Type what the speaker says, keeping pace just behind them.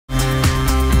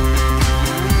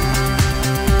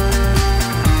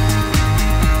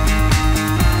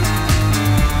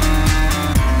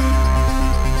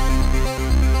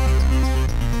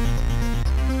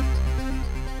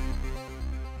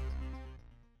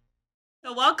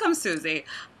So welcome, Suzy.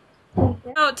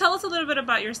 So tell us a little bit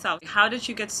about yourself. How did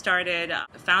you get started?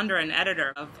 Founder and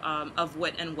editor of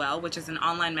Wit and Well, which is an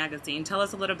online magazine. Tell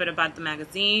us a little bit about the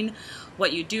magazine,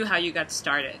 what you do, how you got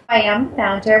started. I am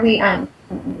founder.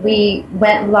 We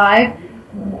went live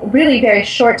really very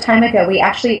short time ago. We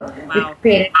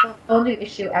created a whole new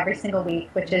issue every single week,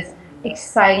 which is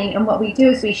exciting. And what we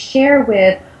do is we share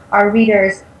with our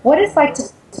readers what it's like to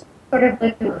sort of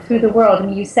live through the world.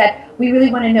 And you said we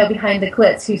really want to know behind the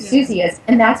glitz who Suzy is,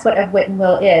 and that's what Of Wit and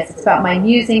Will is. It's about my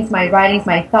musings, my writings,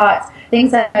 my thoughts,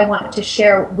 things that I want to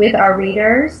share with our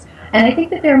readers. And I think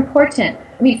that they're important.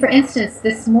 I mean, for instance,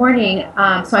 this morning,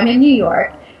 so I'm in New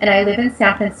York, and I live in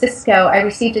San Francisco. I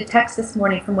received a text this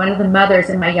morning from one of the mothers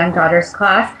in my young daughter's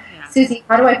class. Suzy,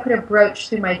 how do I put a brooch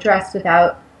through my dress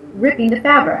without ripping the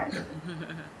fabric?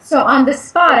 So on the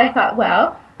spot, I thought,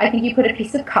 well, I think you put a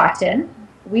piece of cotton,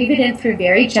 weave it in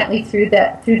very gently through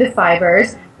the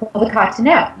fibers, pull the cotton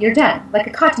out. You're done, like a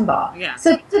cotton ball. Yeah.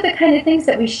 So these are the kind of things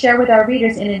that we share with our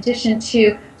readers in addition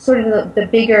to sort of the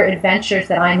bigger adventures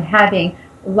that I'm having,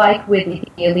 like with the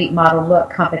Elite Model Look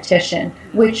competition,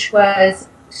 which was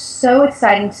so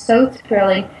exciting, so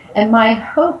thrilling. And my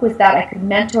hope was that I could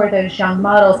mentor those young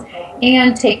models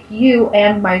and take you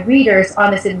and my readers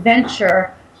on this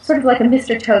adventure, sort of like a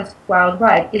Mr. Toad's Wild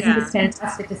Ride. Isn't this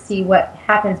fantastic to see what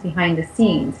happens behind the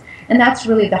scenes? And that's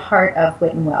really the heart of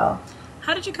Wit and Well.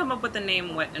 How did you come up with the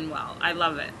name Wit and Well? I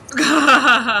love it.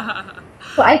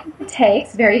 Well, I think it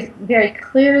takes very, very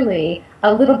clearly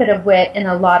a little bit of wit and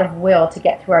a lot of will to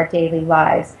get through our daily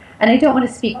lives. And I don't want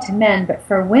to speak to men, but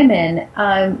for women,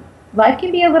 life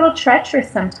can be a little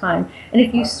treacherous sometimes. And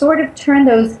if you sort of turn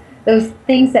those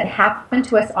things that happen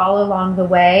to us all along the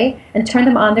way and turn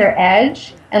them on their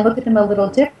edge and look at them a little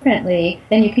differently,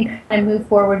 then you can kind of move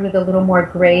forward with a little more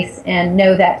grace and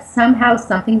know that somehow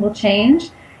something will change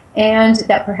and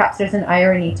that perhaps there's an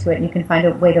irony to it and you can find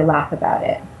a way to laugh about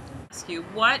it. Ask you,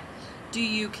 what do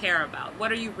you care about? What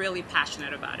are you really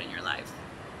passionate about in your life?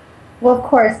 Well, of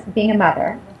course, being a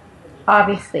mother,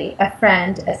 obviously, a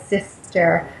friend, a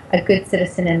sister, a good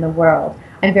citizen in the world.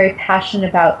 I'm very passionate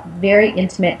about very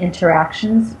intimate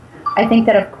interactions. I think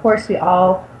that, of course, we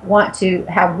all want to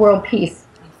have world peace.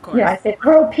 Of course. You know, I say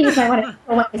world peace, when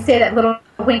I say that little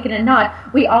wink and a nod,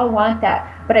 we all want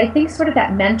that. But I think sort of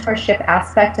that mentorship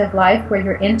aspect of life where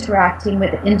you're interacting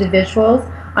with individuals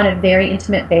on a very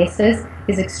intimate basis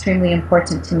is extremely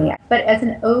important to me. But as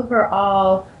an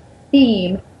overall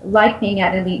theme, like being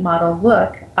at Elite Model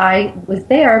Look, I was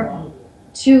there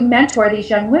to mentor these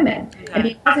young women. Okay. And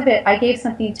because of it, I gave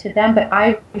something to them, but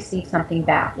I received something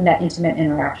back in that intimate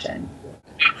interaction.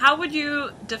 How would you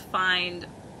define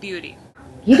beauty?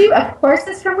 Beauty, of course,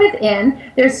 is from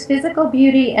within. There's physical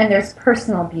beauty and there's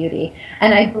personal beauty.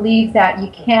 And I believe that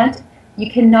you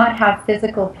cannot have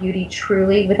physical beauty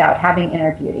truly without having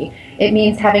inner beauty. It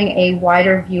means having a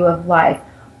wider view of life.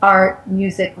 Art,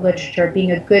 music, literature,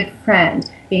 being a good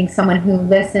friend, being someone who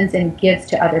listens and gives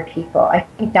to other people. I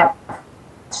think that's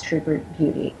true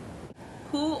beauty.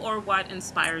 Who or what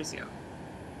inspires you?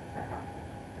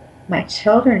 My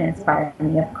children inspire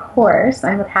me, of course.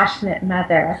 I'm a passionate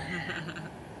mother.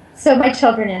 So my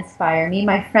children inspire me.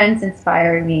 My friends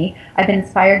inspire me. I've been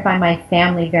inspired by my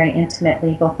family very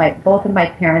intimately, both of my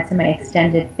parents and my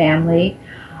extended family.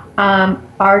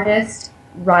 Artists,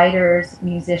 writers,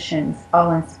 musicians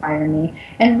all inspire me.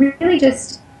 And really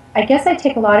just, I guess I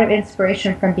take a lot of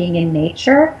inspiration from being in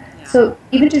nature. Yeah. So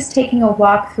even just taking a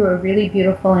walk through a really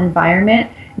beautiful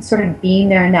environment and sort of being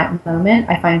there in that moment,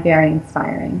 I find very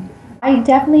inspiring. I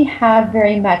definitely have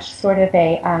very much sort of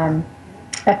a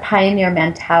pioneer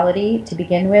mentality to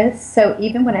begin with. So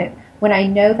even when I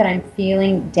know that I'm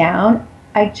feeling down,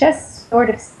 I just sort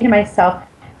of say to myself,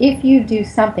 if you do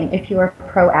something, if you are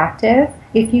proactive,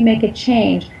 if you make a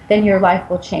change, then your life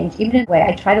will change. Even in a way,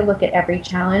 I try to look at every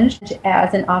challenge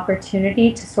as an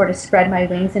opportunity to sort of spread my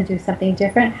wings and do something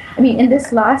different. I mean, in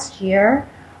this last year,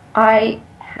 I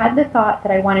had the thought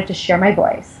that I wanted to share my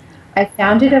voice. I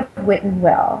founded Of Wit and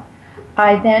Will.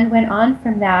 I then went on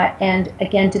from that and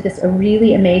again did this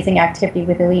really amazing activity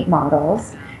with elite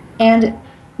models. And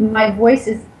my voice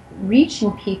is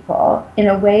reaching people in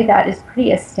a way that is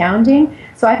pretty astounding.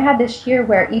 So I've had this year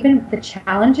where even the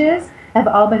challenges have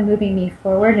all been moving me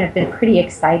forward and have been pretty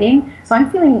exciting. So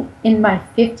I'm feeling in my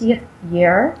 50th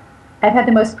year, I've had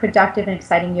the most productive and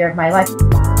exciting year of my life.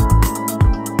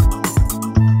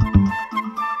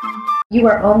 You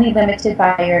are only limited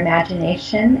by your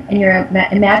imagination, and your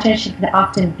imagination can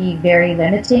often be very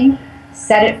limiting.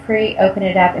 Set it free, open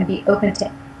it up, and be open to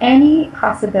any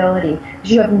possibility, because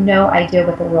you have no idea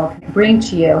what the world can bring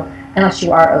to you unless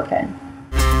you are open.